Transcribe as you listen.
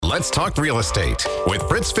Let's Talk Real Estate with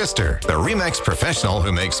Fritz Pfister, the RE/MAX professional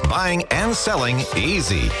who makes buying and selling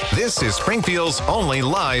easy. This is Springfield's only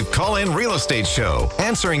live call-in real estate show,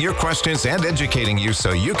 answering your questions and educating you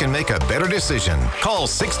so you can make a better decision. Call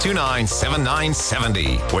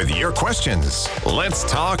 629-7970 with your questions. Let's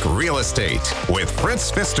Talk Real Estate with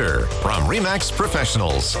Fritz Pfister from RE/MAX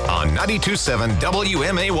Professionals on 92.7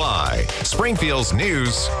 WMAY, Springfield's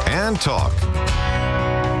News and Talk.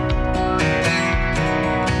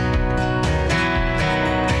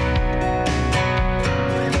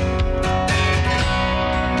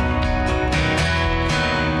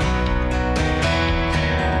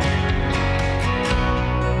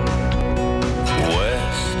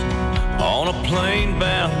 Plane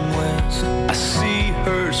bound west, I see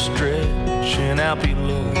her stretching out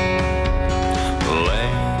below.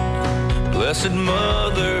 Land, blessed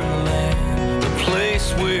motherland, the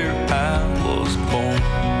place where I was born.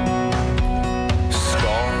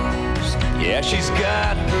 Scars, yeah, she's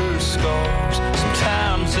got her scars.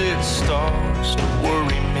 Sometimes it starts to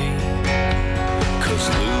worry me. 'Cause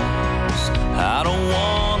lose, I don't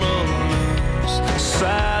wanna lose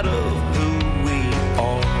sight of who we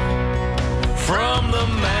are. From the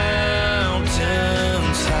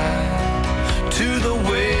mountainside to the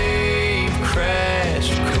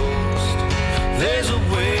wave-crashed coast, there's a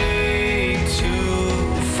way to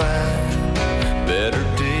find better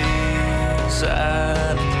days,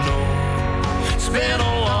 I know. It's been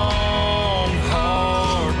a long,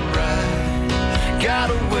 hard ride,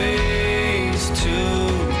 got a ways to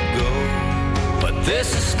go, but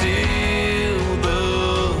this is still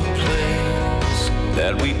the place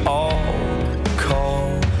that we all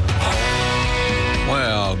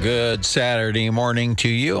Well, good Saturday morning to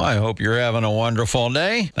you. I hope you're having a wonderful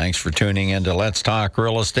day. Thanks for tuning in to Let's Talk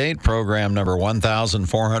Real Estate, program number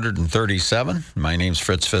 1437. My name's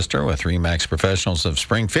Fritz Pfister with RE/MAX Professionals of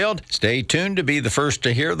Springfield. Stay tuned to be the first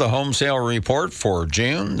to hear the home sale report for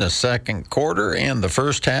June, the second quarter, and the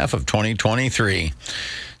first half of 2023.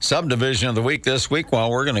 Subdivision of the week this week, well,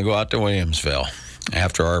 we're going to go out to Williamsville.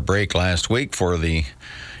 After our break last week for the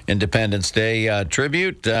Independence Day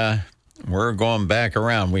tribute, we're going back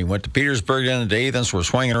around. We went to Petersburg and to Athens. We're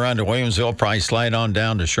swinging around to Williamsville. Probably slide on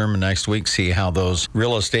down to Sherman next week, see how those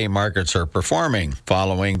real estate markets are performing.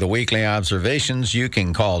 Following the weekly observations, you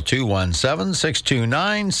can call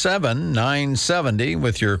 217-629-7970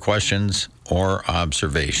 with your questions or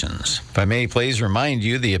observations. If I may please remind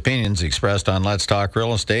you, the opinions expressed on Let's Talk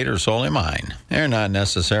Real Estate are solely mine. They're not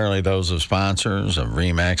necessarily those of sponsors of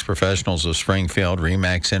RE/MAX Professionals of Springfield,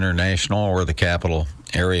 RE/MAX International, or the Capital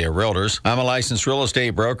Area Realtors. I'm a licensed real estate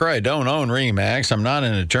broker. I don't own RE/MAX. I'm not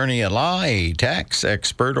an attorney at law, a tax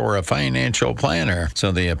expert, or a financial planner.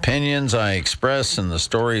 So the opinions I express and the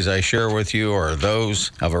stories I share with you are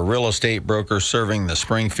those of a real estate broker serving the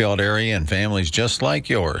Springfield area and families just like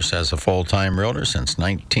yours as a full-time realtor since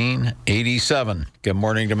 1987. Good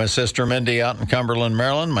morning to my sister Mindy out in Cumberland,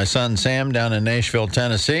 Maryland, my son Sam down in Nashville,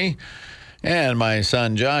 Tennessee, and my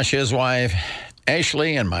son Josh, his wife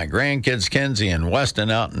Ashley, and my grandkids Kenzie and Weston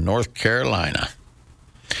out in North Carolina.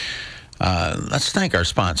 Let's thank our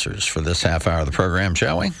sponsors for this half hour of the program,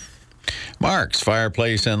 shall we? Mark's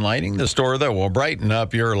Fireplace and Lighting, the store that will brighten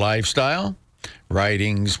up your lifestyle.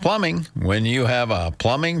 Writings Plumbing. When you have a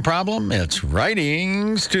plumbing problem, it's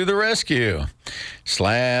Writings to the rescue.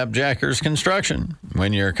 Slab Jackers Construction.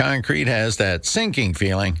 When your concrete has that sinking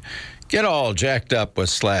feeling, get all jacked up with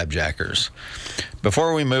Slab Jackers.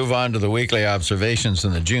 Before we move on to the weekly observations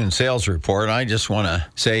in the June sales report, I just want to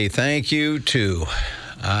say thank you to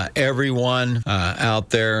everyone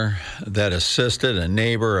out there that assisted, a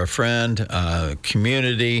neighbor, a friend, a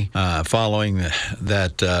community following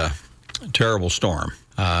that terrible storm.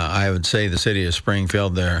 I would say the city of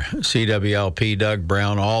Springfield, their CWLP, Doug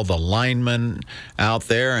Brown, all the linemen out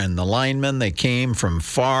there, and the linemen, they came from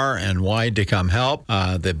far and wide to come help.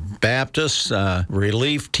 The Baptist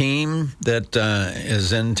relief team that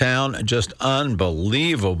is in town, just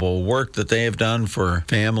unbelievable work that they have done for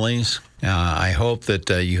families. I hope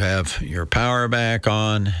that you have your power back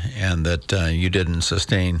on and that you didn't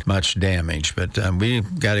sustain much damage. But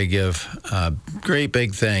we've got to give a great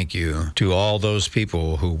big thank you to all those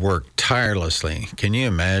people who worked tirelessly. Can you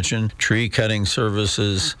imagine? Tree cutting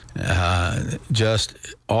services, just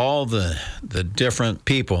all the different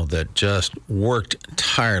people that just worked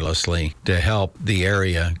tirelessly to help the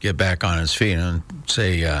area get back on its feet. And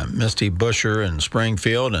say Misty Busher in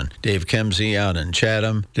Springfield and Dave Kimsey out in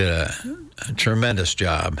Chatham did a tremendous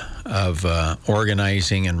job of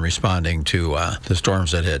organizing and responding to the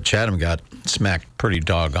storms that hit. Chatham got smacked pretty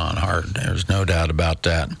doggone hard. There's no doubt about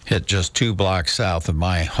that. Hit just 2 blocks south of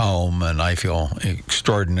my home, and I feel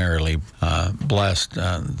extraordinarily blessed.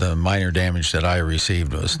 The minor damage that I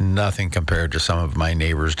received was nothing compared to some of my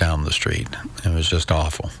neighbors down the street. It was just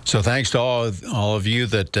awful. So thanks to all of you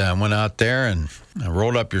that went out there and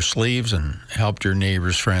rolled up your sleeves and helped your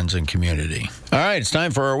neighbors, friends, and community. All right, it's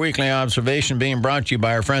time for our weekly observation, being brought to you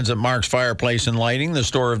by our friends at Mark's Fireplace and Lighting, the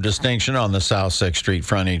store of distinction on the South 6th Street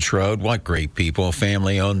frontage road. What great people,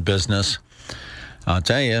 family-owned business. I'll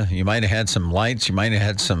tell you, you might have had some lights, you might have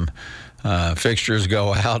had some fixtures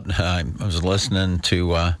go out. I was listening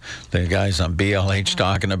to the guys on BLH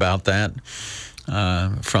talking about that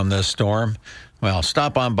from this storm. Well,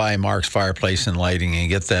 stop on by Mark's Fireplace and Lighting and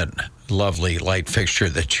get that lovely light fixture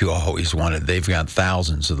that you always wanted. They've got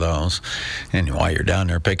thousands of those. And while you're down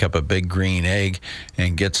there, pick up a big green egg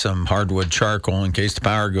and get some hardwood charcoal in case the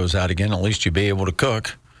power goes out again. At least you'll be able to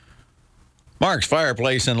cook. Mark's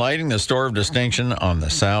Fireplace and Lighting, the store of distinction on the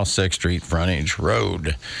South 6th Street frontage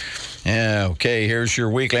road. Okay, here's your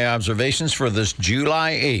weekly observations for this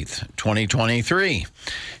July 8th, 2023.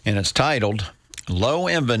 And it's titled, Low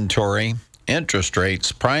Inventory, Interest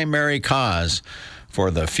Rates, Primary Cause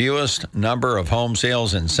for the Fewest Number of Home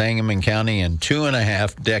Sales in Sangamon County in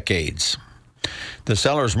 2.5 decades. The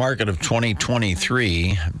seller's market of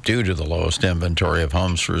 2023, due to the lowest inventory of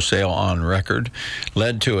homes for sale on record,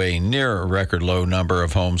 led to a near record low number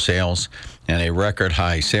of home sales and a record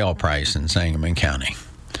high sale price in Sangamon County.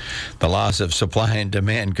 The loss of supply and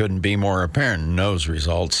demand couldn't be more apparent in those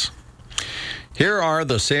results. Here are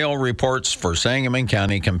the sale reports for Sangamon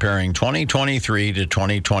County comparing 2023 to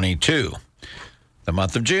 2022. The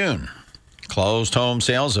month of June. Closed home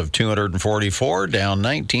sales of 244, down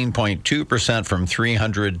 19.2% from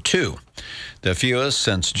 302, the fewest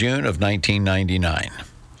since June of 1999.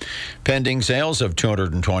 Pending sales of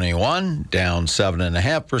 221, down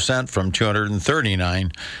 7.5% from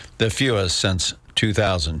 239, the fewest since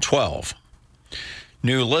 2012.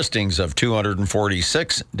 New listings of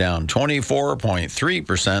 246, down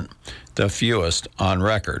 24.3%, the fewest on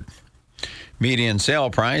record. Median sale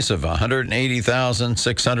price of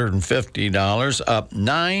 $180,650, up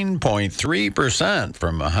 9.3%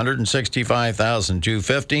 from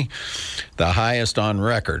 $165,250, the highest on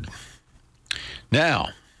record. Now,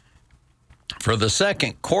 for the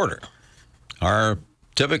second quarter, our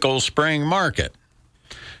typical spring market.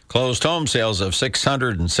 Closed home sales of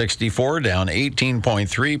 664, down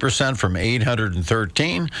 18.3% from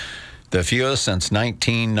 813, the fewest since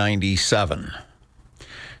 1997.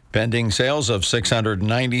 Pending sales of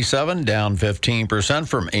 697, down 15%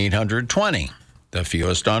 from 820, the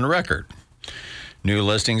fewest on record. New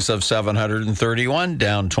listings of 731,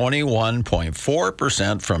 down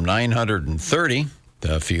 21.4% from 930,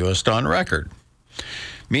 the fewest on record.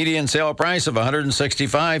 Median sale price of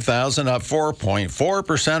 $165,000, up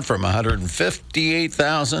 4.4% from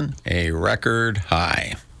 $158,000, a record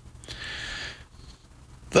high.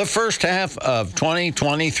 The first half of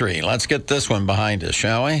 2023. Let's get this one behind us,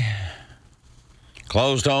 shall we?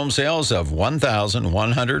 Closed home sales of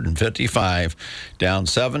 1,155, down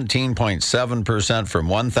 17.7% from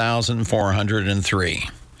 1,403,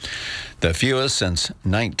 the fewest since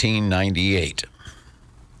 1998.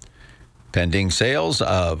 Pending sales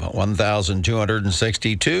of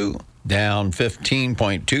 1,262, down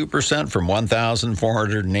 15.2% from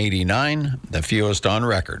 1,489, the fewest on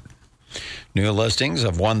record. New listings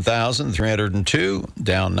of 1,302,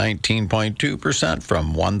 down 19.2%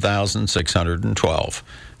 from 1,612,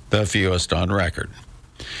 the fewest on record.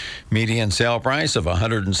 Median sale price of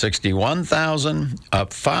 $161,000, up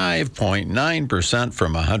 5.9%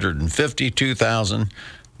 from $152,000,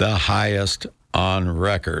 the highest on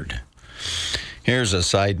record. Here's a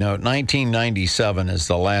side note. 1997 is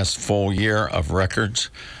the last full year of records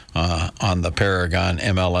on the Paragon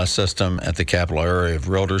MLS system at the capital area of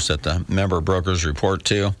realtors that the member brokers report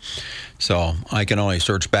to. So I can only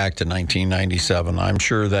search back to 1997. I'm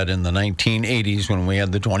sure that in the 1980s, when we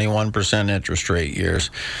had the 21% interest rate years,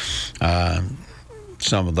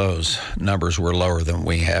 some of those numbers were lower than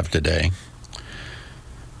we have today.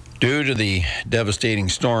 Due to the devastating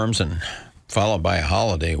storms and followed by a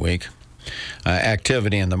holiday week,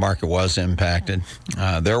 activity in the market was impacted.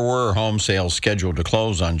 There were home sales scheduled to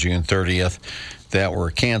close on June 30th that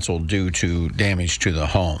were canceled due to damage to the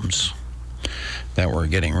homes that were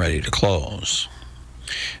getting ready to close.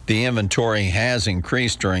 The inventory has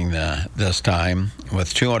increased during this time,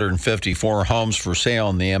 with 254 homes for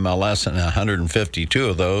sale in the MLS, and 152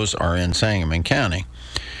 of those are in Sangamon County,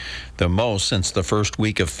 the most since the first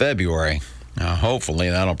week of February.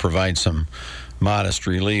 Hopefully that'll provide some modest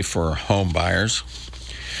relief for home buyers.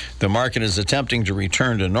 The market is attempting to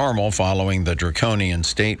return to normal following the draconian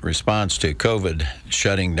state response to COVID,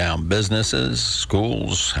 shutting down businesses,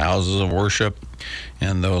 schools, houses of worship,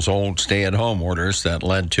 and those old stay-at-home orders that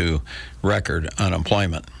led to record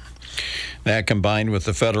unemployment. That, combined with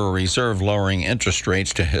the Federal Reserve lowering interest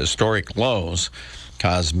rates to historic lows,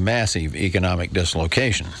 caused massive economic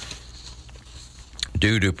dislocation.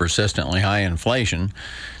 Due to persistently high inflation,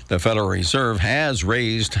 the Federal Reserve has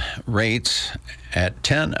raised rates at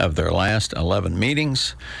 10 of their last 11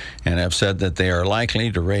 meetings and have said that they are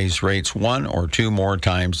likely to raise rates 1 or 2 more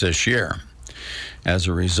times this year. As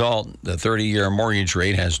a result, the 30-year mortgage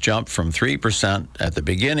rate has jumped from 3% at the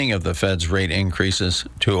beginning of the Fed's rate increases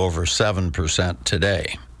to over 7%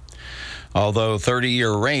 today. Although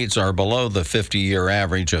 30-year rates are below the 50-year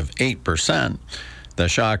average of 8%, the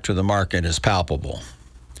shock to the market is palpable.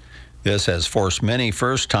 This has forced many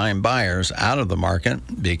first-time buyers out of the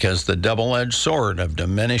market because the double-edged sword of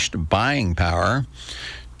diminished buying power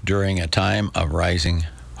during a time of rising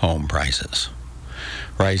home prices.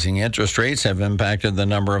 Rising interest rates have impacted the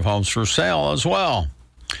number of homes for sale as well,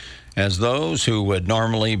 as those who would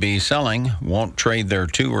normally be selling won't trade their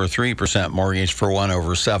 2 or 3% mortgage for one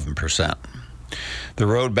over 7%. The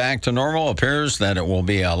road back to normal appears that it will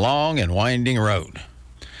be a long and winding road.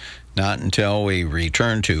 Not until we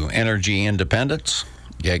return to energy independence,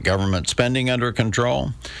 get government spending under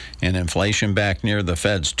control, and inflation back near the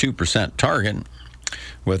Fed's 2% target,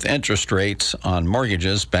 with interest rates on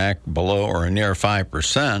mortgages back below or near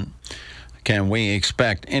 5%, can we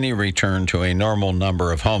expect any return to a normal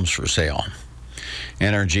number of homes for sale.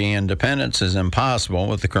 Energy independence is impossible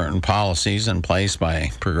with the current policies in place by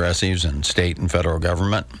progressives and state and federal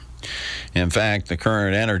government. In fact, the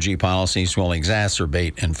current energy policies will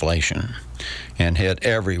exacerbate inflation and hit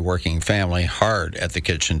every working family hard at the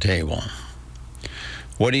kitchen table.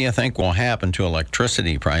 What do you think will happen to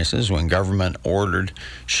electricity prices when government-ordered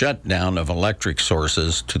shutdown of electric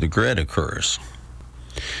sources to the grid occurs?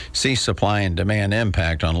 See supply and demand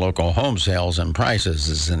impact on local home sales and prices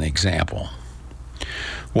as an example.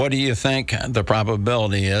 What do you think the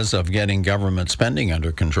probability is of getting government spending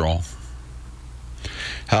under control?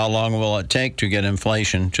 How long will it take to get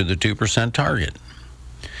inflation to the 2% target?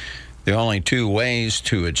 The only 2 ways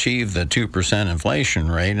to achieve the 2% inflation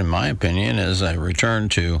rate, in my opinion, is a return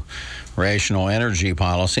to rational energy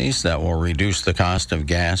policies that will reduce the cost of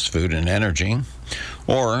gas, food, and energy,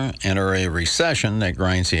 or enter a recession that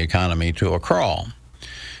grinds the economy to a crawl.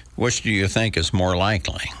 Which do you think is more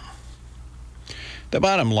likely? The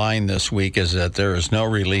bottom line this week is that there is no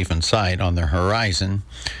relief in sight on the horizon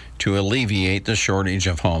to alleviate the shortage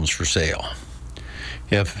of homes for sale.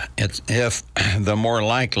 If the more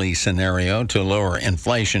likely scenario to lower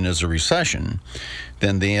inflation is a recession,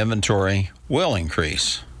 then the inventory will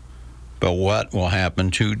increase. But what will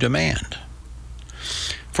happen to demand?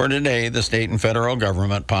 For today, the state and federal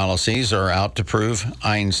government policies are out to prove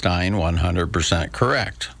Einstein 100%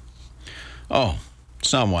 correct. Oh,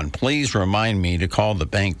 someone please remind me to call the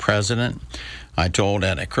bank president I told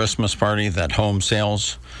at a Christmas party that home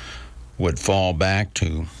sales would fall back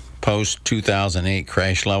to post-2008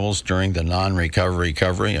 crash levels during the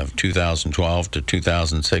recovery of 2012 to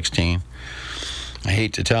 2016. I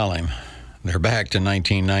hate to tell him, they're back to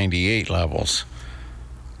 1998 levels.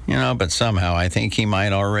 But somehow I think he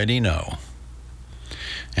might already know.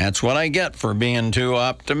 That's what I get for being too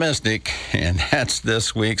optimistic, and that's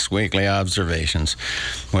this week's Weekly Observations.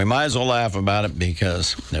 We might as well laugh about it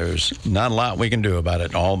because there's not a lot we can do about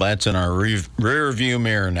it. All that's in our rear view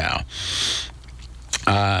mirror now.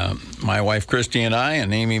 My wife Christy and I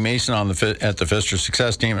and Amy Mason at the Pfister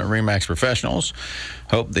Success Team at RE/MAX Professionals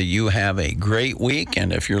hope that you have a great week,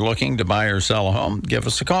 and if you're looking to buy or sell a home, give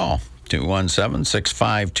us a call,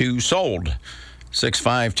 217-652-SOLD.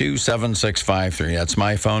 652-7653. That's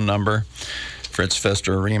my phone number. Fritz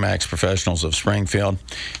Pfister, RE/MAX Professionals of Springfield.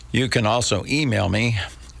 You can also email me,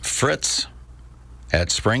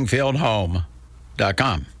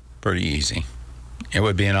 fritz@springfieldhome.com. Pretty easy. It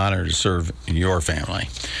would be an honor to serve your family,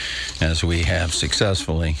 as we have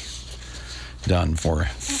successfully done for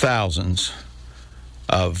thousands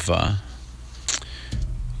of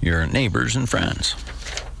your neighbors and friends.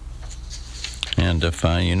 And if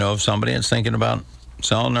you know of somebody that's thinking about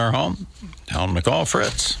selling their home, tell them to call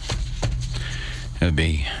Fritz. It would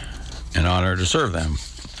be an honor to serve them.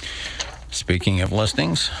 Speaking of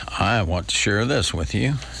listings, I want to share this with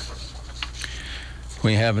you.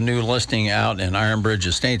 We have a new listing out in Iron Bridge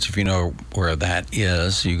Estates. If you know where that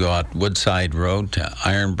is, you go out Woodside Road to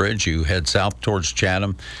Iron Bridge. You head south towards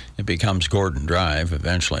Chatham. It becomes Gordon Drive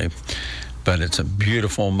eventually. But it's a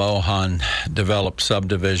beautiful Mohan-developed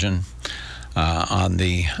subdivision. on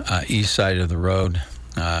the east side of the road,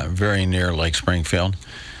 very near Lake Springfield.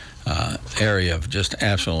 Area of just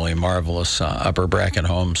absolutely marvelous upper bracket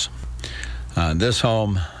homes. This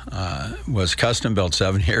home was custom built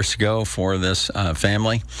 7 years ago for this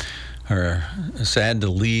family. Are sad to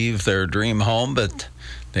leave their dream home, but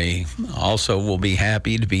they also will be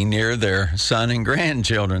happy to be near their son and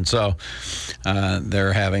grandchildren. So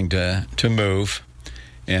they're having to move.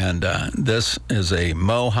 And this is a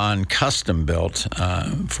Mohan custom built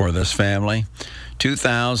for this family.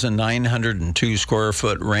 2,902 square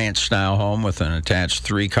foot ranch style home with an attached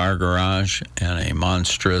 3-car garage and a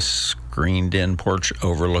monstrous screened in porch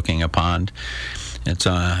overlooking a pond. It's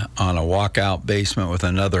on a walkout basement with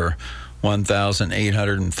another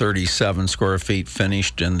 1,837 square feet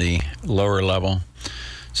finished in the lower level.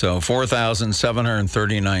 So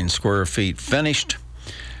 4,739 square feet finished.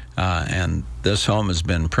 And this home has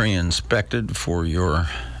been pre-inspected for your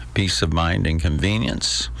peace of mind and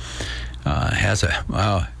convenience. Guess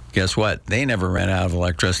what? They never ran out of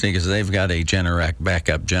electricity because they've got a Generac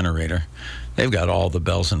backup generator. They've got all the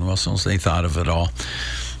bells and whistles. They thought of it all.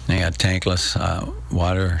 They got tankless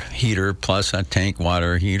water heater plus a tank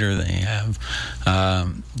water heater. They have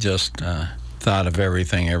just thought of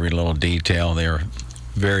everything, every little detail. They're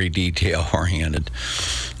very detail-oriented.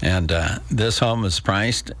 And this home is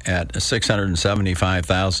priced at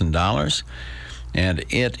 $675,000, and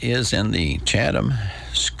it is in the Chatham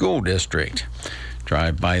School District.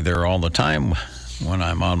 Drive by there all the time when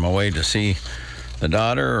I'm on my way to see the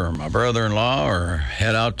daughter or my brother-in-law or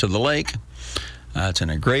head out to the lake. It's in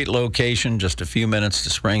a great location, just a few minutes to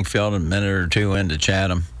Springfield, a minute or two into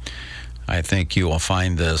Chatham. I think you will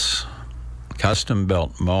find this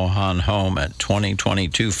custom-built Mohan home at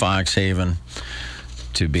 2022 Fox Haven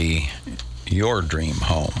to be your dream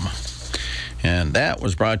home. And that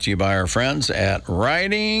was brought to you by our friends at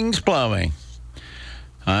Ridings Plumbing.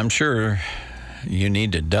 I'm sure you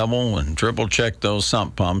need to double and triple check those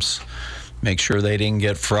sump pumps. Make sure they didn't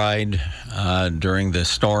get fried during the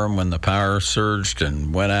storm when the power surged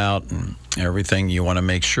and went out and everything. You want to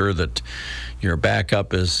make sure that your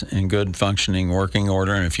backup is in good functioning working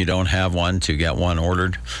order, and if you don't have one, to get one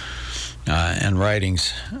ordered. And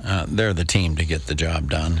Ridings, they're the team to get the job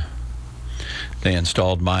done. They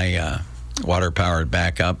installed my water-powered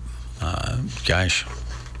backup, a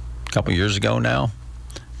couple years ago now.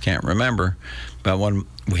 Can't remember. But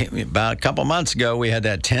about a couple months ago, we had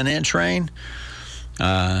that 10-inch rain.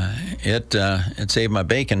 It saved my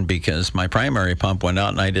bacon because my primary pump went out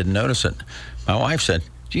and I didn't notice it. My wife said,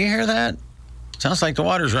 "Do you hear that? Sounds like the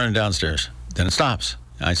water's running downstairs." Then it stops.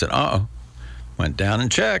 I said, "Uh-oh." Went down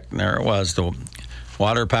and checked, and there it was. The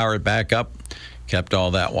water-powered backup kept all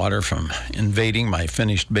that water from invading my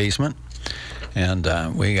finished basement. And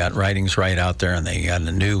we got Ridings right out there, and they got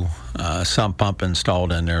a new sump pump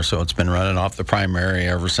installed in there, so it's been running off the primary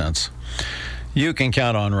ever since. You can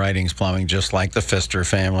count on Ridings Plumbing just like the Pfister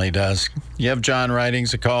family does. You have John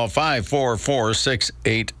Ridings a call,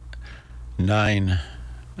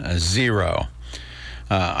 544-6890.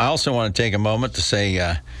 I also want to take a moment to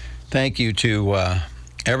say thank you to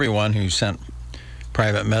everyone who sent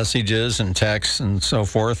private messages and texts and so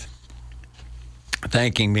forth,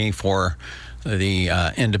 thanking me for the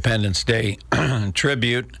Independence Day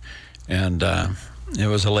tribute, and it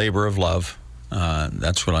was a labor of love.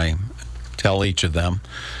 That's what I tell each of them.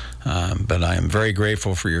 But I am very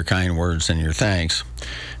grateful for your kind words and your thanks.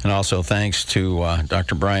 And also thanks to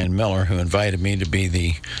Dr. Brian Miller, who invited me to be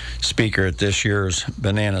the speaker at this year's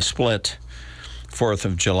Banana Split 4th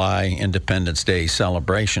of July Independence Day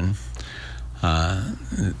celebration. I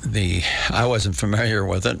wasn't familiar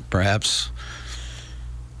with it. Perhaps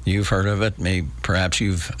you've heard of it. Maybe perhaps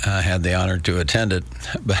you've had the honor to attend it.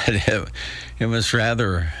 But it was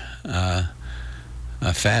rather a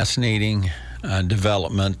fascinating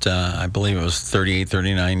development. I believe it was 38,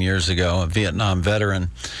 39 years ago. A Vietnam veteran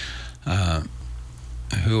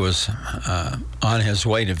who was on his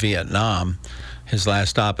way to Vietnam. His last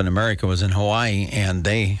stop in America was in Hawaii, and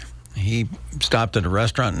he stopped at a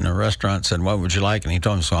restaurant, and the restaurant said, "What would you like?" And he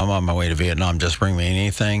told him, "So I'm on my way to Vietnam. Just bring me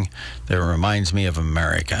anything that reminds me of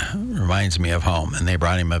America, reminds me of home." And they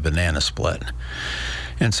brought him a banana split.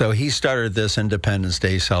 And so he started this Independence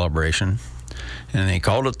Day celebration, and they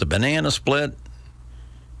called it the Banana Split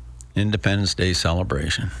Independence Day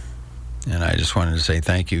Celebration. And I just wanted to say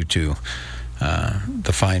thank you to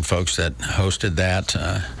the fine folks that hosted that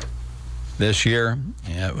this year.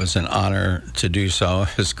 Yeah, it was an honor to do so.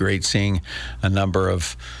 It was great seeing a number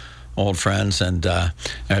of old friends. And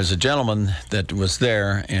there's a gentleman that was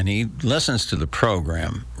there, and he listens to the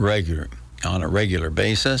program on a regular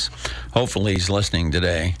basis. Hopefully he's listening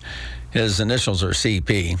today. His initials are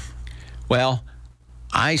CP. Well,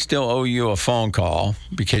 I still owe you a phone call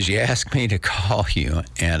because you asked me to call you,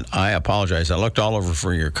 and I apologize. I looked all over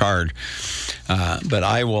for your card, but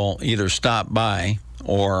I will either stop by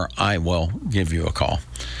or I will give you a call.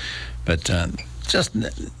 But just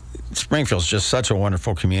Springfield's just such a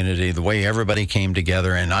wonderful community, the way everybody came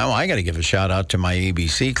together. And I got to give a shout out to my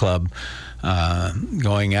ABC club,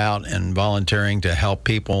 going out and volunteering to help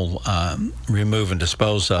people remove and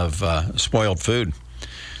dispose of spoiled food.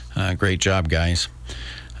 Great job, guys.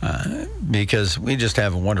 Because we just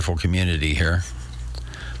have a wonderful community here.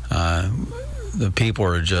 The people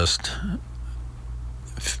are just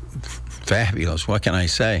fabulous. What can I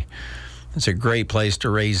say? It's a great place to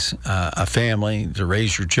raise a family, to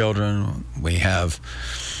raise your children. We have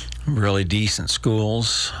really decent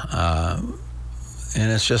schools. And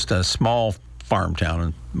it's just a small farm town,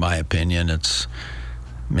 in my opinion. It's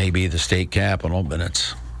maybe the state capital, but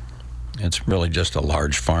it's really just a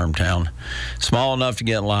large farm town. Small enough to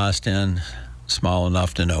get lost in, small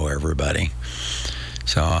enough to know everybody.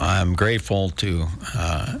 So I'm grateful to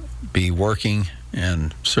be working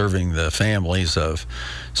and serving the families of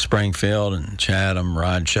Springfield and Chatham,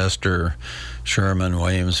 Rochester, Sherman,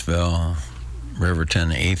 Williamsville,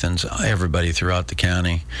 Riverton, Athens, everybody throughout the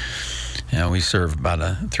county. And we serve about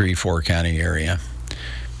a 3-4 county area.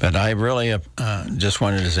 But I really just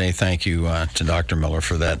wanted to say thank you to Dr. Miller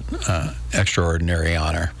for that extraordinary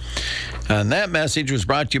honor. And that message was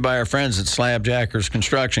brought to you by our friends at Slabjackers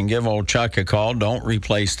Construction. Give old Chuck a call. Don't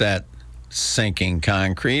replace that sinking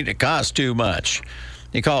concrete. It costs too much.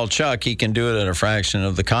 You call Chuck, he can do it at a fraction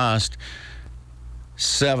of the cost.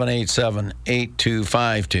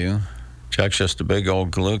 787-8252. Chuck's just a big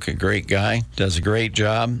old galook, a great guy, does a great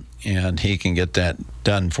job, and he can get that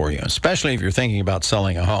done for you, especially if you're thinking about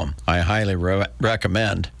selling a home. I highly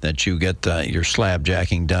recommend that you get your slab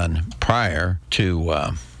jacking done prior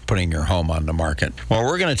to putting your home on the market. Well,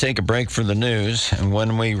 we're going to take a break for the news, and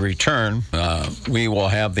when we return, we will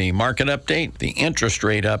have the market update, the interest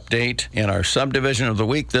rate update, and our subdivision of the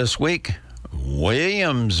week this week,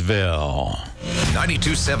 Williamsville.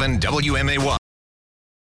 92.7 WMAY.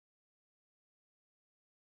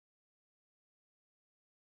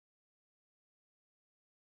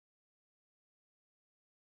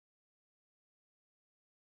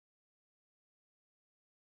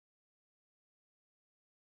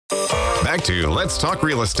 Back to Let's Talk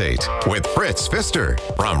Real Estate with Fritz Pfister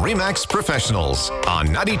from RE/MAX Professionals on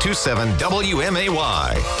 92.7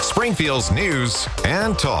 WMAY, Springfield's News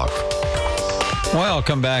and Talk.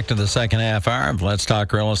 Welcome back to the second half hour of Let's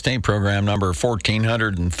Talk Real Estate, program number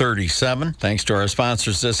 1437. Thanks to our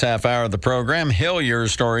sponsors this half hour of the program, Hillier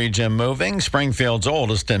Storage and Moving, Springfield's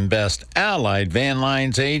oldest and best allied van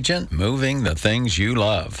lines agent, moving the things you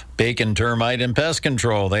love. Bacon Termite and Pest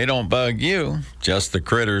Control, they don't bug you, just the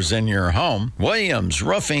critters in your home. Williams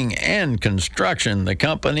Roofing and Construction, the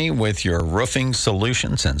company with your roofing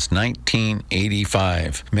solution since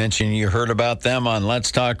 1985. Mention you heard about them on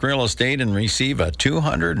Let's Talk Real Estate and receive a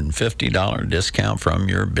 $250 discount from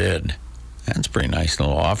your bid. That's a pretty nice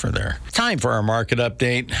little offer there. Time for our market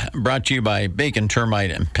update, brought to you by Bacon Termite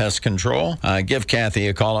and Pest Control. Give Kathy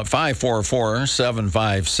a call at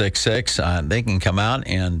 544-7566. They can come out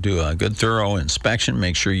and do a good thorough inspection.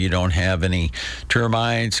 Make sure you don't have any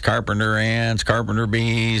termites, carpenter ants, carpenter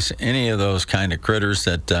bees, any of those kind of critters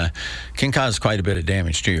that can cause quite a bit of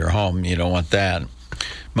damage to your home. You don't want that.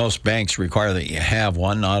 Most banks require that you have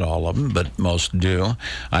one, not all of them, but most do.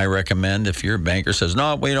 I recommend if your banker says,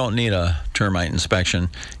 no, we don't need a termite inspection,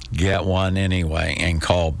 get one anyway and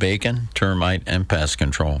call Bacon Termite and Pest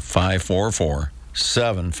Control,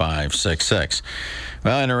 544-7566.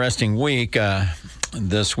 Well, interesting week.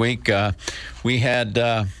 This week we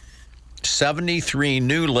had 73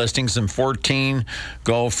 new listings and 14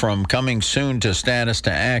 go from coming soon to status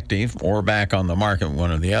to active or back on the market,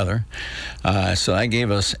 one or the other. So that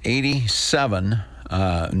gave us 87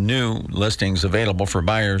 new listings available for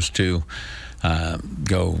buyers to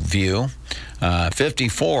go view.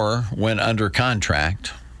 54 went under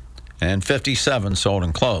contract and 57 sold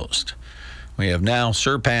and closed. We have now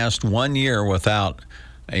surpassed 1 year without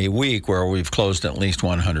a week where we've closed at least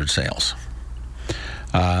 100 sales.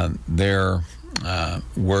 There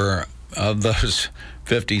were, of those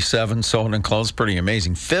 57 sold and closed, pretty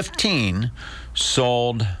amazing. 15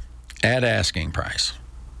 sold at asking price.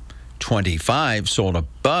 25 sold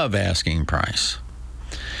above asking price.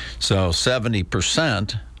 So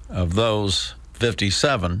 70% of those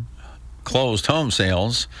 57 closed home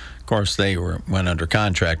sales, of course, they went under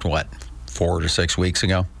contract, 4 to 6 weeks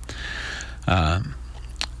ago?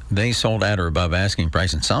 they sold at or above asking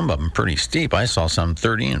price, and some of them pretty steep. I saw some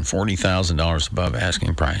 $30,000 and $40,000 above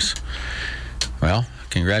asking price. Well,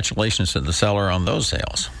 congratulations to the seller on those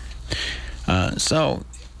sales. So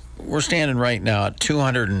we're standing right now at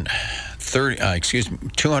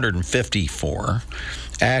 254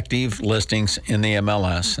 active listings in the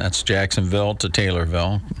MLS. That's Jacksonville to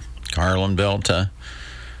Taylorville, Carlinville to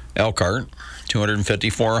Elkhart.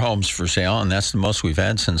 254 homes for sale, and that's the most we've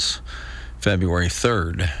had since February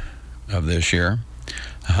 3rd of this year.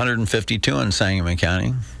 152 in Sangamon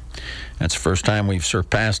County. That's the first time we've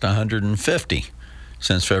surpassed 150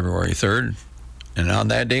 since February 3rd. And on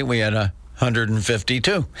that date, we had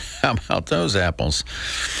 152. How about those apples?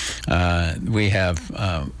 We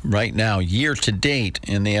have right now, year to date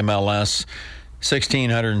in the MLS,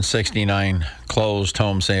 1,669 closed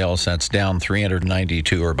home sales. That's down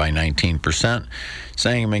 392, or by 19%.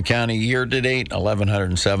 Sangamon County, year to date,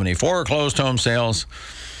 1,174 closed home sales.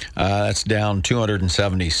 That's down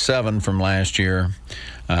 277 from last year,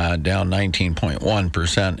 down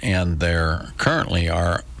 19.1%. And there currently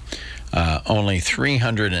are only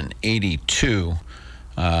 382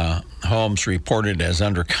 homes reported as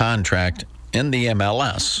under contract in the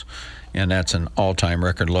MLS. And that's an all-time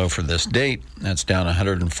record low for this date. That's down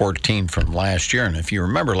 114 from last year. And if you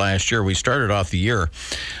remember last year, we started off the year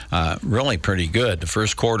really pretty good. The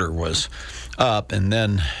first quarter was up, and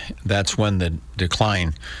then that's when the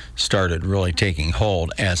decline started really taking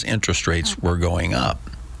hold as interest rates were going up,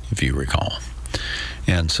 if you recall.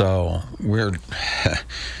 And so we're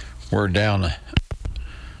down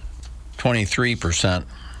 23%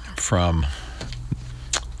 from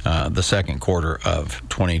the second quarter of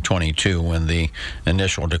 2022 when the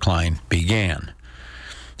initial decline began.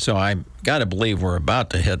 So I got to believe we're about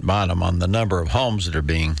to hit bottom on the number of homes that are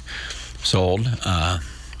being sold.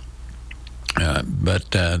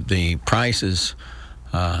 But the prices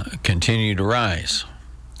continue to rise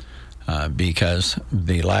because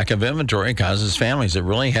the lack of inventory causes families that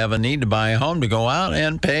really have a need to buy a home to go out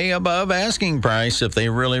and pay above asking price if they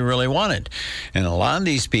really, really want it. And a lot of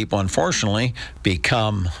these people, unfortunately,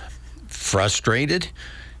 become frustrated,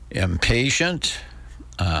 impatient.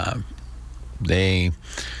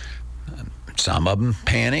 Some of them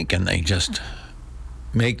panic, and they just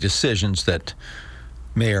make decisions that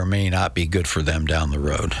may or may not be good for them down the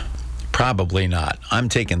road. Probably not. I'm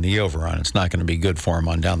taking the over on it's not going to be good for them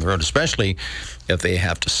on down the road, especially if they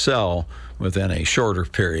have to sell within a shorter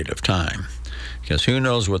period of time. Because who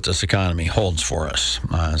knows what this economy holds for us.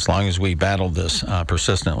 As long as we battle this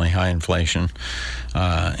persistently high inflation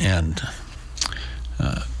and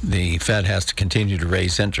the Fed has to continue to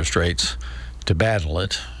raise interest rates to battle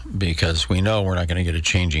it, because we know we're not going to get a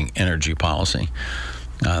changing energy policy.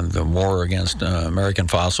 The war against American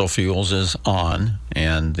fossil fuels is on,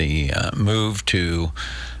 and the move to,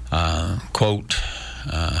 quote,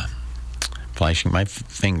 flashing my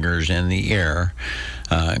fingers in the air,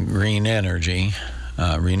 green energy,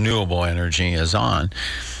 renewable energy is on,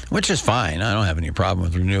 which is fine. I don't have any problem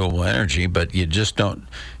with renewable energy, but you just don't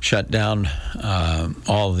shut down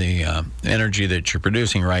all the energy that you're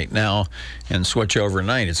producing right now and switch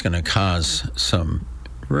overnight. It's going to cause some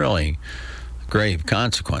really grave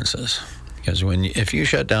consequences, because if you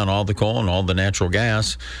shut down all the coal and all the natural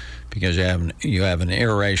gas because you have an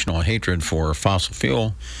irrational hatred for fossil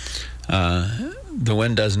fuel, the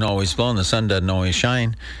wind doesn't always blow and the sun doesn't always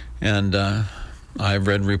shine. And I've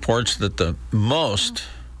read reports that the most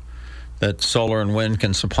that solar and wind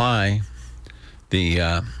can supply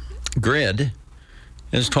the grid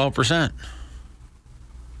is 12%.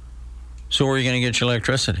 So where are you going to get your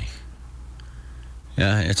electricity?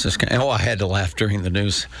 Yeah, it's just. Oh, I had to laugh during the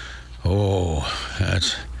news. Oh,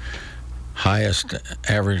 that's highest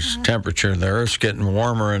average temperature. The Earth's getting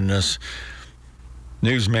warmer, and this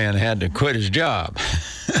newsman had to quit his job.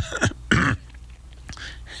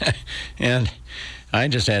 And I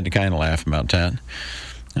just had to kind of laugh about that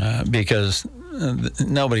because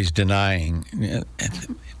nobody's denying.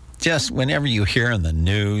 Just whenever you hear in the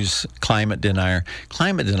news climate denier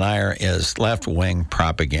is left-wing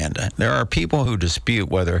propaganda. There are people who dispute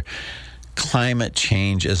whether climate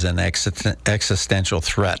change is an existential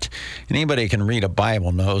threat. Anybody who can read a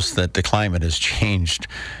Bible knows that the climate has changed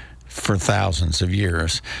for thousands of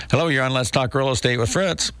years. Hello, you're on Let's Talk Real Estate with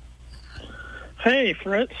Fritz. Hey,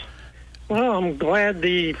 Fritz. Well, I'm glad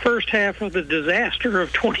the first half of the disaster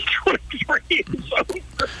of 2023 is over.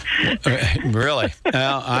 Really?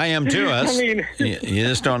 I am too. I mean, you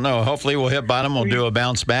just don't know. Hopefully we'll hit bottom. We'll do a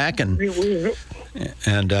bounce back. And we've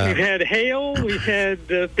had hail. We've had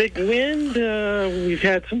big wind. We've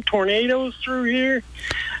had some tornadoes through here.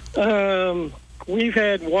 we've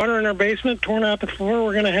had water in our basement, torn out the floor.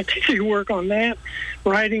 We're going to have to do work on that.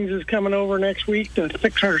 Ridings is coming over next week to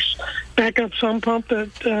fix our backup sump pump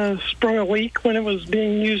that sprung a leak when it was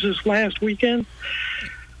being used this last weekend.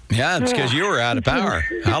 Yeah, it's because you were out of power.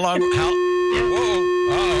 How long?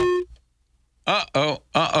 Whoa!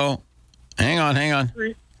 Uh-oh. Hang on.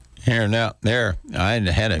 Here, now, there. I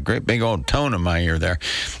had a great big old tone in my ear there.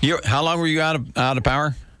 How long were you out of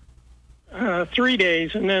power? 3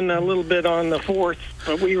 days, and then a little bit on the 4th,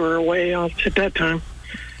 but we were away at that time.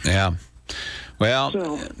 Yeah. Well,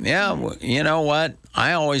 you know what?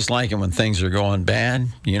 I always like it when things are going bad.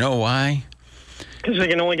 You know why? Because they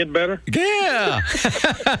can only get better? Yeah.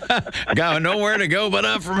 Got nowhere to go but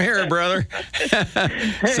up from here, brother.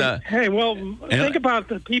 Think about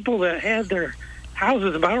the people that had their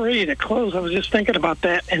houses about ready to close. I was just thinking about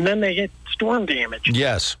that, and then they get storm damage.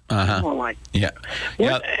 Yes. What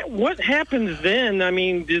happens then? I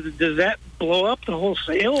mean, does that blow up the whole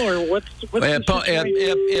sale, or what's the situation?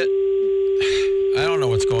 I don't know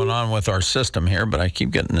what's going on with our system here, but I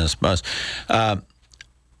keep getting this buzz. Let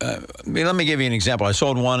me give you an example. I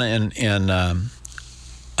sold one in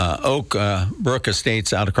Oak Brook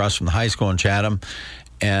Estates out across from the high school in Chatham,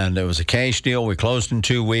 and it was a cash deal. We closed in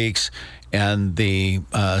 2 weeks, and the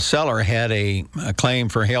seller had a claim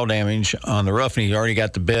for hail damage on the roof, and he already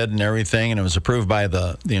got the bid and everything, and it was approved by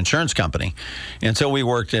the insurance company. And so we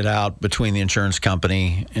worked it out between the insurance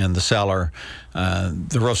company and the seller.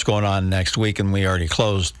 The roof's going on next week, and we already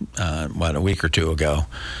closed, a week or two ago.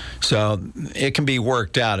 So it can be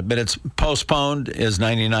worked out, but it's postponed is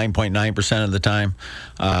 99.9% of the time.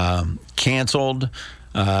 Canceled,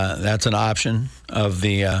 that's an option of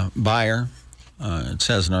the buyer. It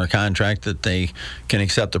says in our contract that they can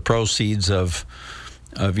accept the proceeds of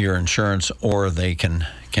your insurance, or they can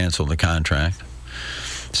cancel the contract.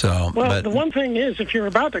 So, the one thing is, if you're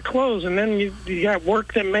about to close and then you got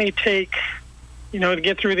work that may take, to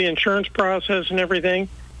get through the insurance process and everything.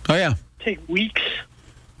 Oh yeah, take weeks.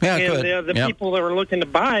 Yeah, and good. The people that were looking to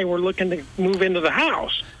buy were looking to move into the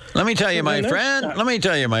house. Let me tell you, my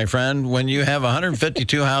friend, when you have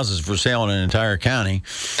 152 houses for sale in an entire county,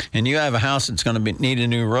 and you have a house that's going to need a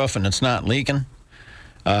new roof and it's not leaking,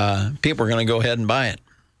 people are going to go ahead and buy it.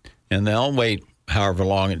 And they'll wait however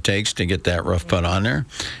long it takes to get that roof put on there.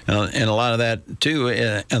 And a lot of that, too,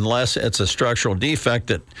 unless it's a structural defect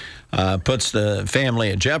that puts the family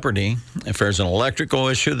at jeopardy. If there's an electrical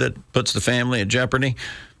issue that puts the family at jeopardy,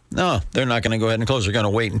 no, they're not going to go ahead and close. They're going to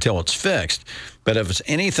wait until it's fixed. But if it's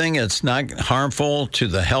anything that's not harmful to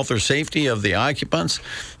the health or safety of the occupants,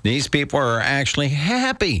 these people are actually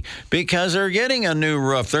happy because they're getting a new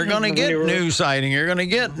roof. They're going to get new siding. You're going to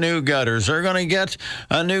get new gutters. They're going to get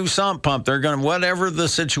a new sump pump. They're going to, whatever the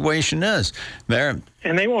situation is. And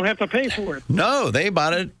they won't have to pay for it. No, they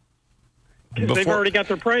bought it because they've already got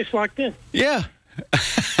their price locked in. Yeah.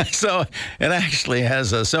 So it actually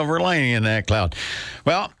has a silver lining in that cloud.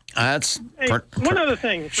 Well, that's... one other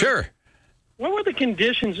thing. Sure. What were the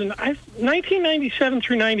conditions in 1997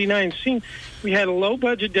 through 99? We had a low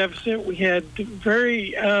budget deficit. We had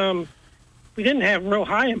we didn't have real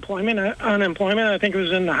high unemployment. I think it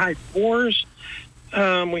was in the high 4s.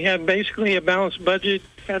 We had basically a balanced budget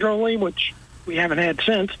federally, which we haven't had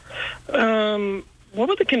since. What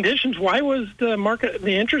were the conditions? Why was the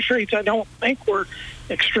interest rates, I don't think, were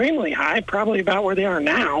extremely high, probably about where they are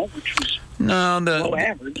now, which was low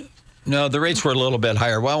average. No, the rates were a little bit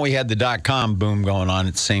higher. Well, we had the dot-com boom going on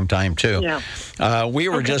at the same time, too. Yeah. We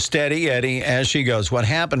were just steady Eddie as she goes. What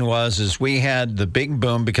happened was we had the big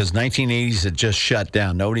boom because 1980s had just shut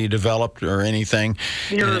down. Nobody developed or anything.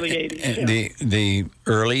 The early 80s. The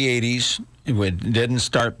early 80s. It didn't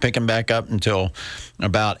start picking back up until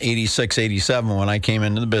about 86, 87 when I came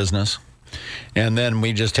into the business. And then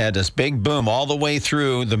we just had this big boom all the way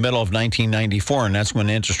through the middle of 1994, and that's when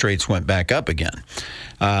interest rates went back up again.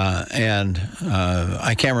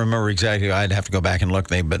 I can't remember exactly. I'd have to go back and look,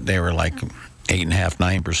 but they were like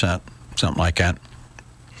 8.5%, 9%, something like that.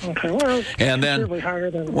 Okay, well, and then higher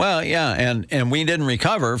than... Well, yeah, and we didn't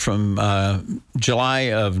recover from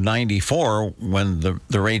July of 94 when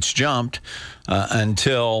the rates jumped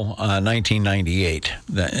until 1998.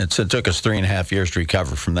 It took us 3.5 years to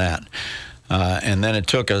recover from that. And then it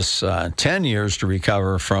took us 10 years to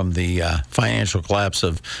recover from the financial collapse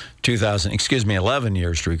of 11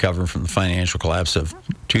 years to recover from the financial collapse of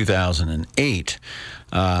 2008.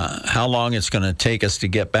 How long it's going to take us to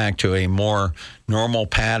get back to a more normal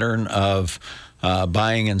pattern of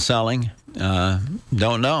buying and selling,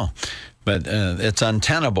 don't know. But it's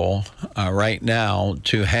untenable right now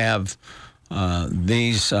to have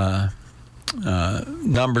these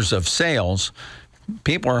numbers of sales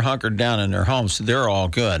people are hunkered down in their homes. They're all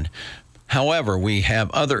good. However, we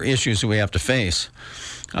have other issues we have to face.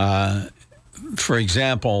 For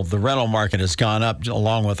example, the rental market has gone up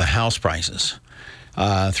along with the house prices.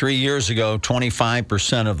 3 years ago,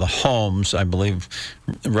 25% of the homes, I believe,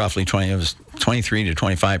 roughly 23 to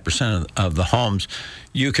 25% of the homes,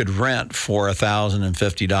 you could rent for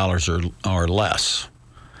 $1,050 or less.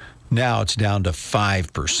 Now it's down to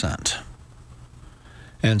 5%.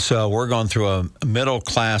 And so we're going through a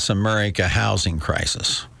middle-class America housing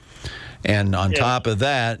crisis. And on top of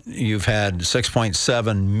that, you've had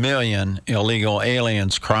 6.7 million illegal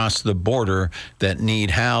aliens cross the border that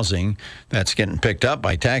need housing. That's getting picked up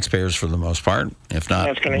by taxpayers for the most part, if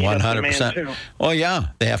not 100%. Well, yeah,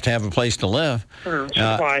 they have to have a place to live.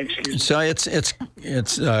 So it's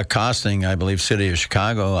costing, I believe, City of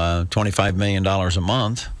Chicago $25 million a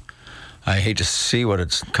month. I hate to see what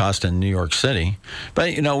it's costing New York City.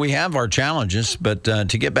 But, we have our challenges. But to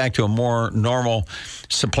get back to a more normal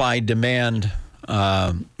supply-demand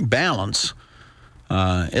balance,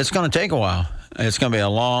 it's going to take a while. It's going to be a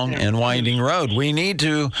long and winding road. We need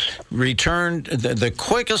to return the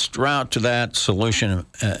quickest route to that solution,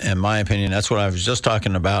 in my opinion. That's what I was just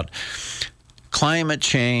talking about. Climate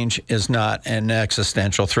change is not an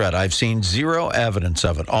existential threat. I've seen zero evidence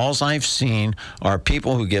of it. All I've seen are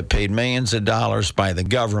people who get paid millions of dollars by the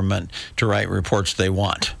government to write reports they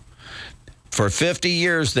want. For 50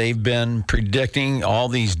 years, they've been predicting all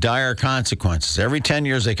these dire consequences. Every 10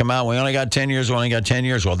 years they come out, we only got 10 years, we only got 10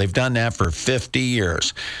 years. Well, they've done that for 50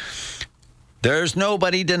 years. There's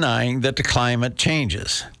nobody denying that the climate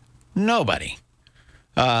changes. Nobody.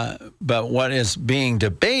 But what is being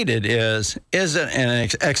debated is it an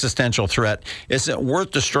existential threat? Is it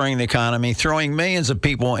worth destroying the economy, throwing millions of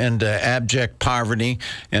people into abject poverty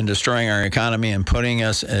and destroying our economy and putting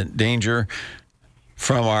us at danger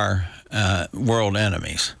from our world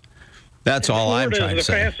enemies? That's all I'm trying to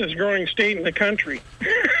say. Florida is the fastest growing state in the country.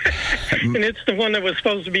 And it's the one that was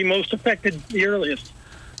supposed to be most affected the earliest.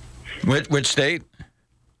 Which state?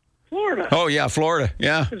 Florida. Oh, yeah, Florida,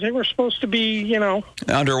 yeah. Because they were supposed to be,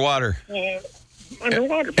 underwater.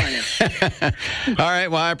 Underwater by now. All right,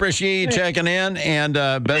 well, I appreciate you checking in, and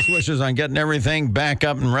best wishes on getting everything back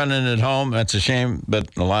up and running at home. That's a shame,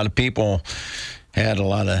 but a lot of people had a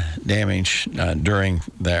lot of damage during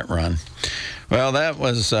that run. Well, that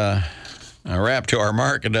was a wrap to our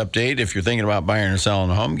market update. If you're thinking about buying or selling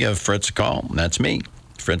a home, give Fritz a call. That's me,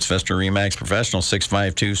 Fritz Pfister, RE/MAX Professional,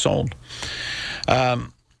 652-SOLD.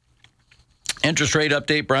 Interest rate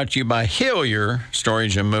update brought to you by Hillier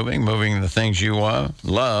Storage and Moving the things you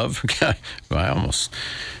love. I almost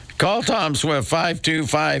call Tom Swift,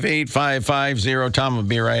 525-8550. Tom will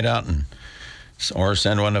be right out, or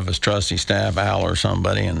send one of his trusty staff, Al or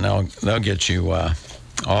somebody, and they'll get you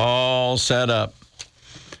all set up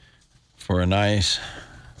for a nice,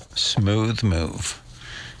 smooth move.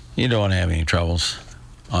 You don't have any troubles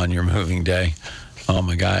on your moving day. Oh,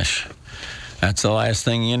 my gosh. That's the last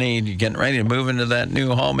thing you need. You're getting ready to move into that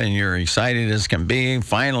new home, and you're excited as can be.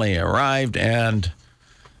 Finally arrived, and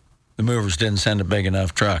the movers didn't send a big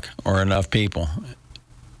enough truck or enough people.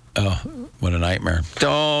 Oh, what a nightmare.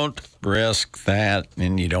 Don't risk that,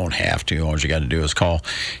 and you don't have to. All you got to do is call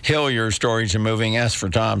Hillier Storage and Moving. Ask for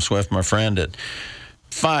Tom Swift, my friend, at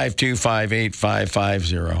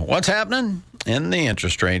 525-8550. What's happening in the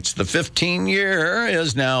interest rates? The 15-year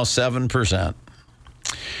is now 7%.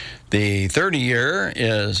 The 30-year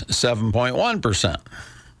is 7.1%.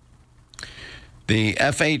 The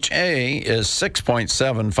FHA is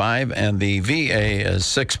 6.75, and the VA is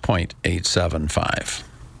 6.875.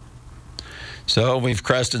 So we've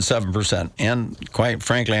crested 7%. And quite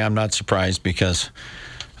frankly, I'm not surprised because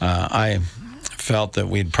I felt that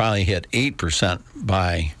we'd probably hit 8%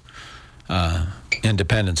 by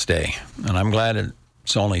Independence Day. And I'm glad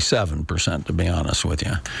it's only 7%, to be honest with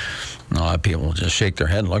you. A lot of people just shake their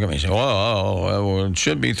head and look at me and say, well, it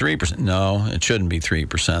should be 3%. No, it shouldn't be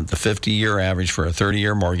 3%. The 50-year average for a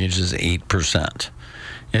 30-year mortgage is 8%.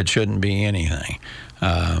 It shouldn't be anything.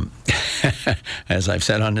 As I've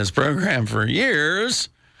said on this program for years,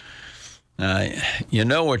 you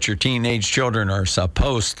know what your teenage children are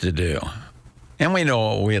supposed to do. And we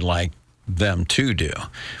know what we'd like them to do.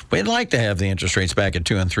 We'd like to have the interest rates back at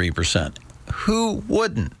 2 and 3%. Who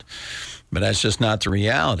wouldn't? But that's just not the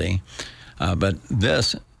reality. But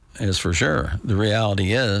this is for sure. The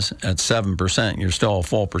reality is at 7%, you're still a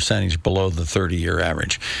full percentage below the 30-year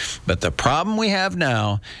average. But the problem we have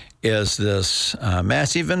now is this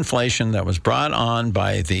massive inflation that was brought on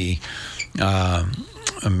by the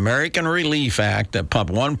American Relief Act that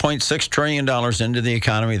pumped $1.6 trillion into the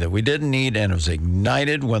economy that we didn't need, and it was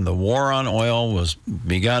ignited when the war on oil was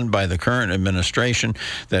begun by the current administration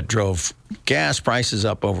that drove gas prices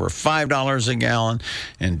up over $5 a gallon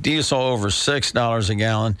and diesel over $6 a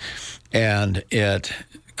gallon, and it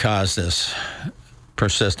caused this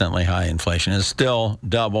persistently high inflation. It's still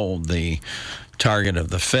double the target of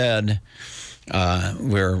the Fed.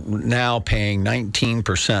 We're now paying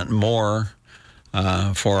 19% more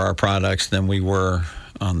for our products than we were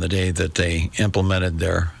on the day that they implemented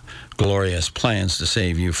their glorious plans to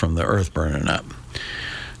save you from the earth burning up.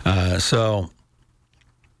 So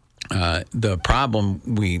the problem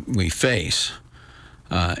we face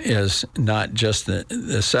is not just the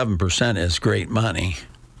 7% is great money,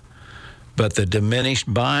 but the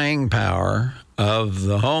diminished buying power of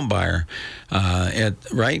the home buyer.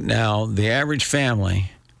 Right now, the average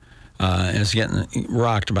family is getting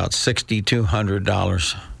rocked about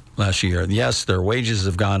 $6,200 last year. Yes, their wages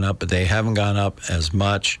have gone up, but they haven't gone up as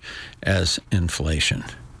much as inflation.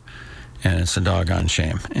 And it's a doggone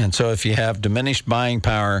shame. And so if you have diminished buying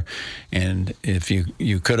power, and if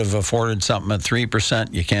you could have afforded something at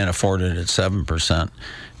 3%, you can't afford it at 7%,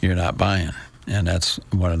 you're not buying. And that's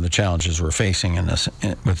one of the challenges we're facing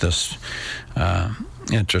with this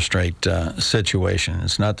interest rate situation.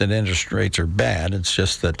 It's not that interest rates are bad. It's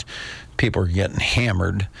just that people are getting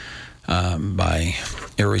hammered by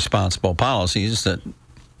irresponsible policies that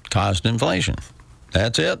caused inflation.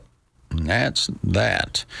 That's it. And that's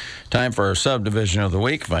that. Time for our subdivision of the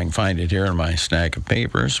week. If I can find it here in my stack of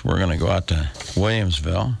papers, we're going to go out to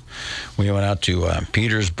Williamsville. We went out to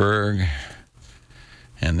Petersburg,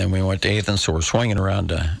 and then we went to Athens, so we're swinging around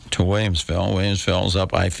to Williamsville. Williamsville is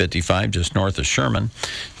up I-55, just north of Sherman. In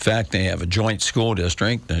fact, they have a joint school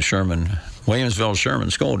district, the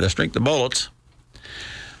Williamsville-Sherman School District, the Bullets.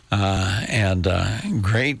 And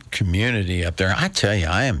great community up there. I tell you,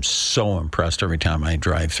 I am so impressed every time I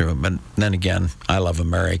drive through it. But then again, I love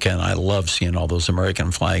America, and I love seeing all those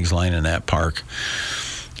American flags lining that park.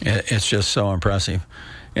 It's just so impressive.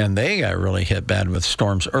 And they got really hit bad with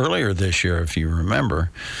storms earlier this year, if you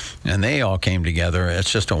remember. And they all came together. It's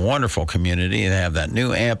just a wonderful community. They have that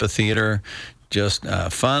new amphitheater, just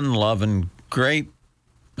fun, loving, great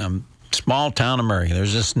small town America.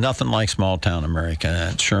 There's just nothing like small town America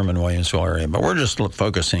at Sherman, Williamsville area. But we're just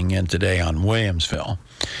focusing in today on Williamsville.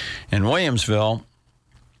 In Williamsville,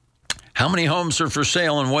 how many homes are for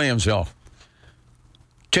sale in Williamsville?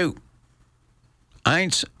 2.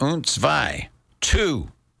 Eins und zwei. 2.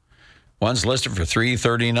 One's listed for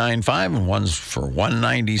 $339,500 and one's for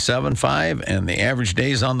 $197,500, and the average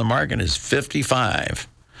days on the market is 55.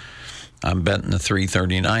 I'm betting the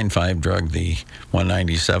 $339,500 drug the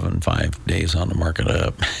 $197,500 days on the market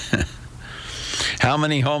up. How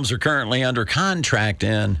many homes are currently under contract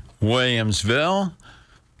in Williamsville?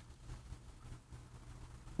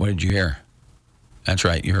 What did you hear? That's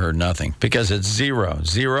right, you heard nothing, because it's 0.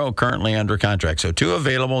 0 currently under contract. So 2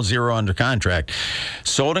 available, 0 under contract.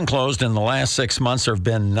 Sold and closed in the last 6 months. There have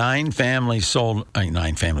been 9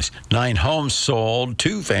 homes sold,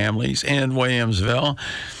 2 families in Williamsville.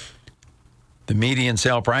 The median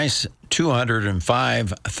sale price,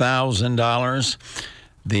 $205,000.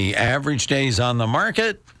 The average days on the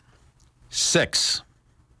market, 6.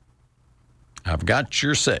 I've got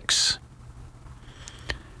your 6.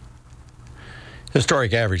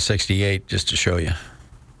 Historic average, 68, just to show you.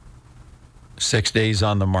 6 days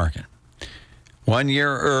on the market. 1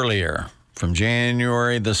 year earlier, from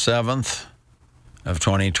January the 7th of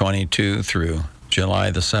 2022 through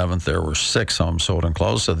July the 7th, there were 6 homes sold and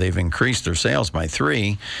closed, so they've increased their sales by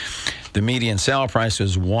 3. The median sale price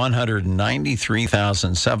was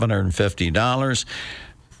 $193,750.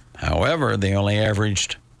 However, they only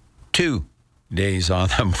averaged 2 days on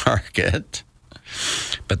the market.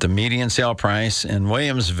 But the median sale price in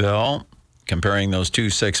Williamsville, comparing those 2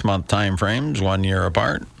 6-month time frames, 1 year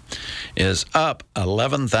apart, is up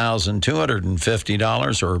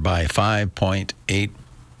 $11,250, or by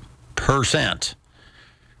 5.8%.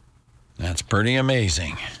 That's pretty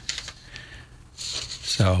amazing.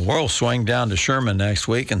 So we'll swing down to Sherman next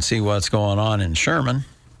week and see what's going on in Sherman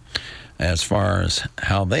as far as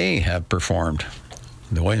how they have performed.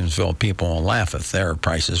 The Williamsville people will laugh if their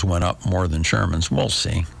prices went up more than Sherman's. We'll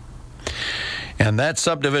see. And that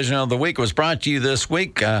subdivision of the week was brought to you this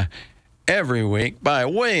week every week by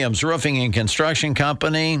Williams Roofing and Construction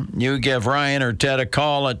Company. You give Ryan or Ted a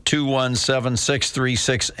call at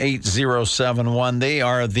 217-636-8071. They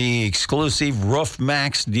are the exclusive Roof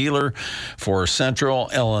Max dealer for Central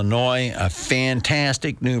Illinois. A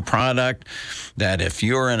fantastic new product that if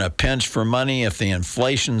you're in a pinch for money, if the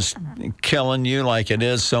inflation's killing you like it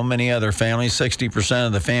is so many other families, 60%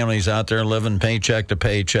 of the families out there living paycheck to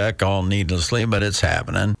paycheck, all needlessly, but it's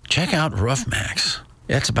happening. Check out Roof Max.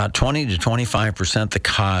 It's about 20 to 25% the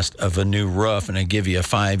cost of a new roof, and they give you a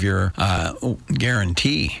 5-year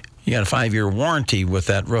guarantee. You got a 5-year warranty with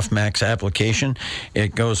that Roof Max application.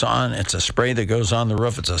 It goes on. It's a spray that goes on the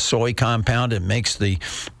roof. It's a soy compound. It makes the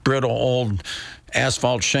brittle old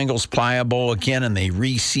asphalt shingles pliable again, and they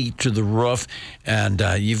reseat to the roof, and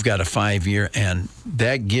you've got a 5-year, and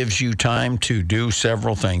that gives you time to do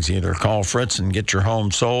several things. Either call Fritz and get your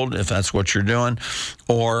home sold if that's what you're doing,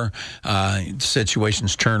 or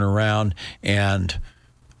situations turn around and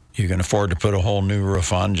you can afford to put a whole new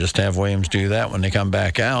roof on. Just have Williams do that when they come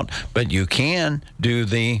back out. But you can do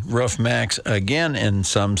the Roof Max again in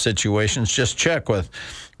some situations. Just check with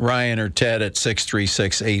Ryan or Ted at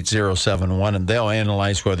 636-8071, and they'll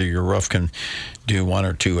analyze whether your roof can do 1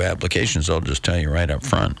 or 2 applications. They'll just tell you right up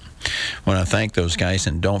front. I want to thank those guys,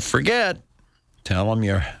 and don't forget, tell them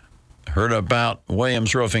you heard about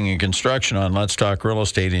Williams Roofing and Construction on Let's Talk Real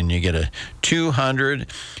Estate, and you get a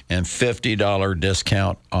 $250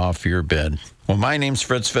 discount off your bid. Well, my name's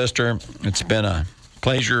Fritz Pfister. It's been a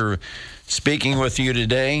pleasure speaking with you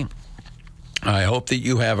today. I hope that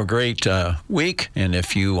you have a great week, and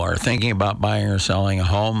if you are thinking about buying or selling a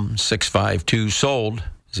home, 652-SOLD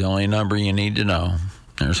is the only number you need to know.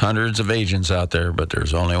 There's hundreds of agents out there, but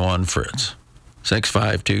there's only one Fritz.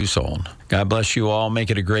 652-SOLD. God bless you all.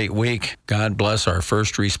 Make it a great week. God bless our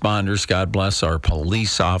first responders. God bless our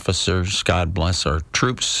police officers. God bless our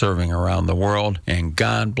troops serving around the world. And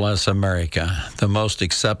God bless America, the most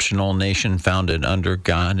exceptional nation founded under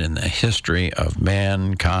God in the history of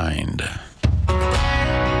mankind.